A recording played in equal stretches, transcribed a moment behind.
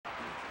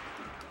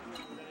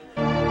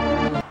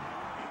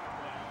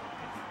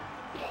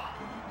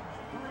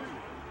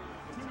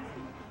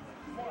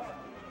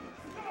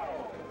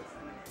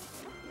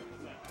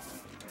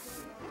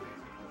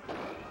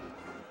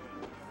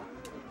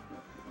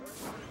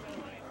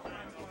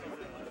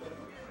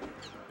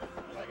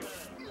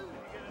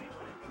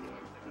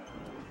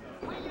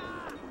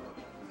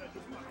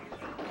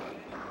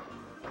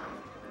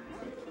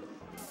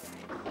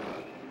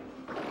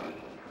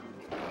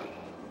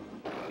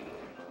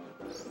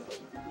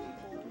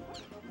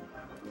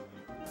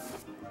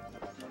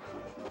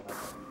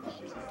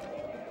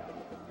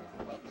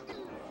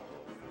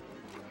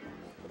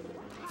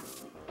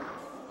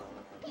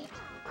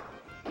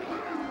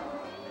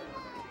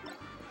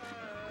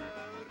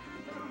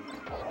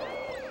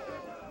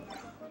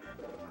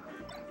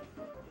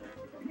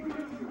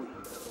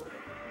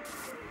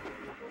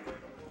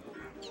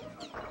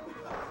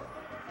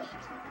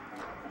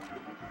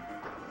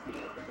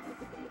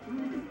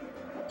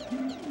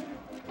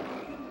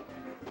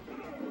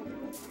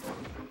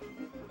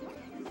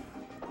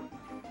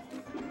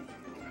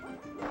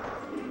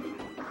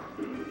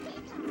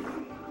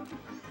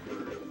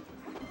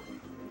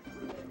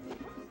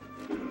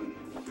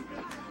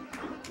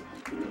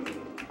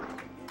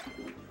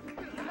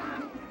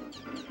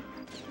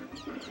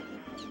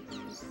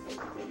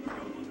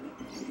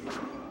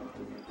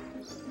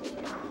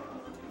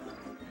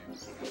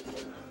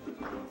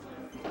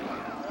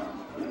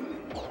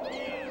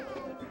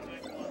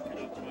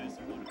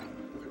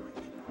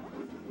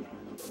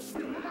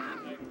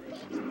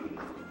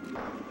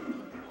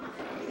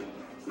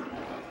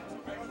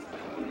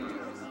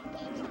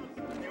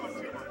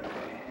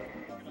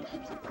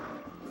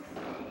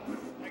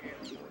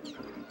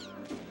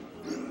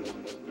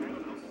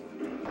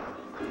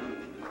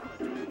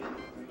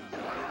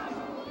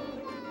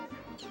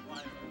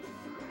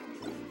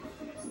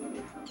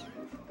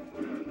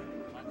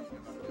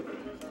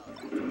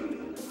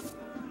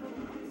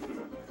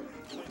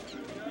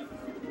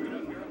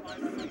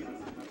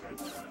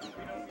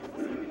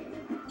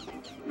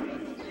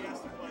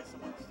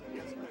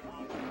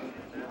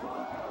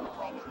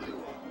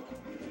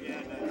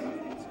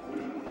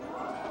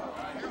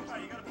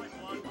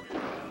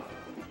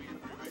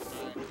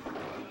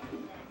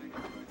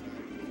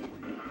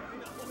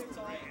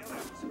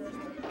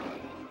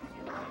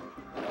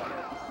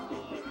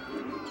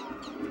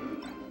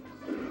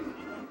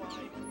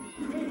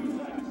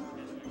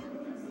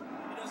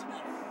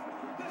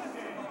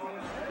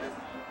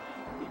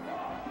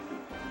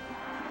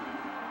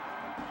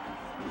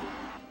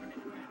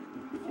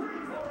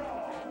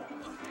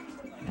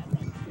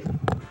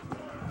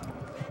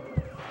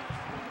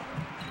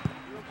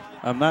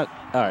I'm not.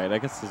 All right, I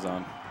guess this is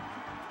on.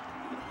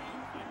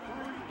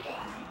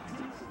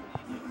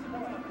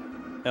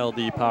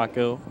 LD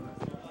Paco.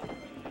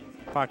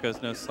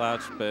 Paco's no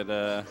slouch, but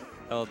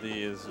LD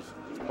is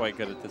quite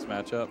good at this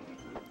matchup.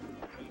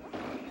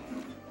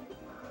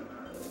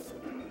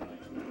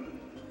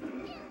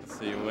 Let's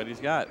see what he's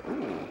got.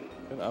 Ooh,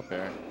 good up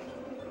air.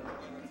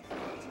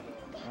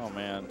 Oh,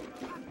 man.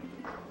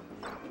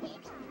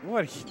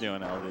 What are you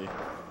doing, LD?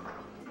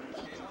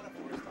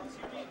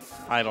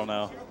 I don't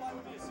know.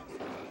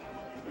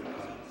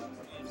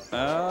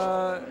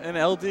 And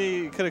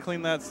LD could have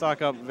cleaned that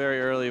stock up very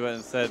early, but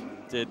instead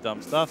did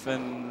dumb stuff,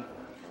 and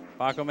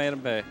Paco made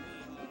him pay.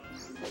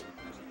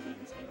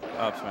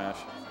 Up smash.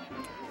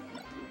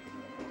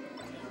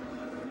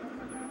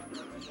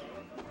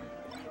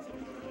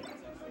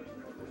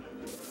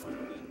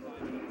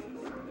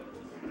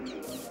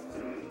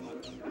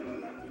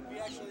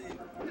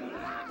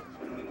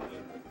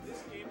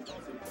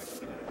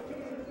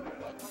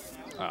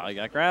 I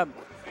got grabbed.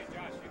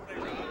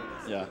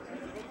 Yeah.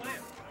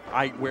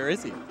 Where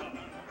is he?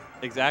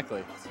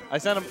 Exactly. I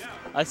sent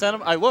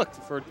him, I looked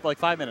for like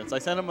 5 minutes. I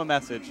sent him a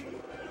message.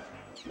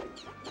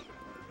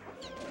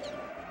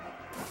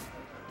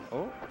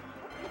 Oh.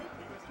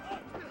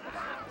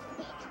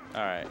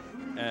 All right.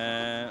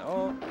 And,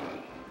 oh,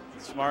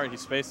 smart. He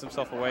spaced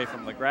himself away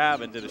from the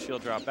grab and did a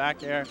shield drop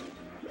back air.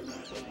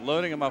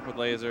 Loading him up with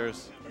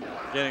lasers.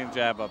 Getting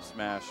jab up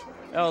smash.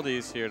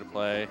 LD's here to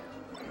play.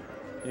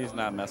 He's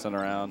not messing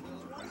around.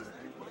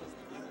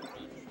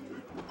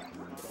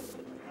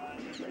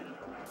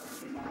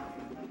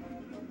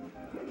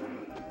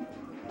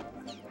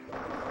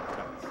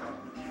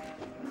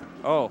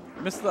 Oh,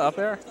 missed the up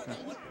air?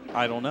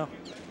 I don't know.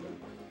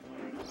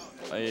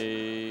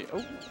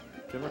 Oh,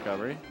 good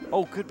recovery.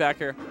 Oh, good back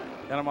air.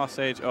 Got him off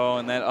stage. Oh,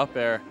 and that up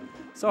air,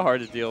 so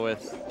hard to deal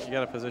with. You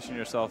got to position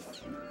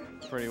yourself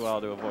pretty well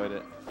to avoid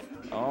it.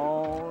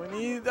 Oh,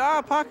 and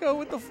Paco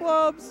with the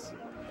flubs.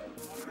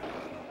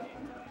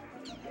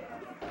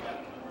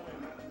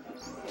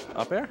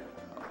 Up air?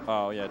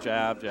 Oh, yeah,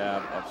 jab,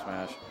 jab, up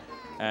smash.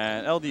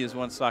 And LD is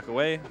one stock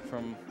away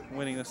from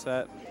winning the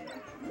set.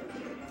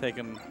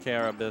 Taking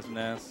care of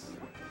business.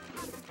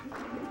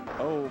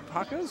 Oh,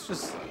 Paco's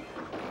just,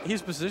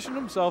 he's positioned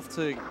himself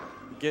to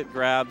get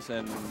grabs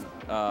and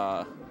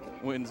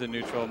wins in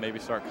neutral, maybe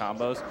start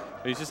combos.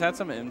 But he's just had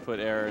some input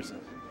errors,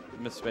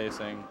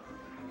 misspacing.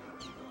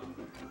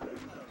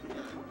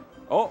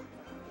 Oh,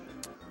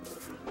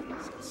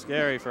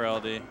 scary for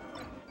LD.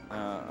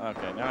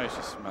 Okay, now he's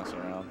just messing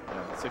around.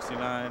 Yeah,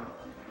 69.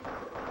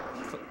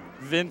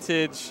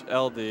 Vintage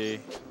LD.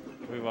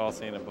 We've all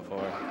seen it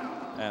before.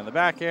 And the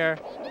back air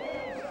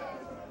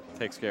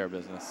takes care of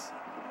business.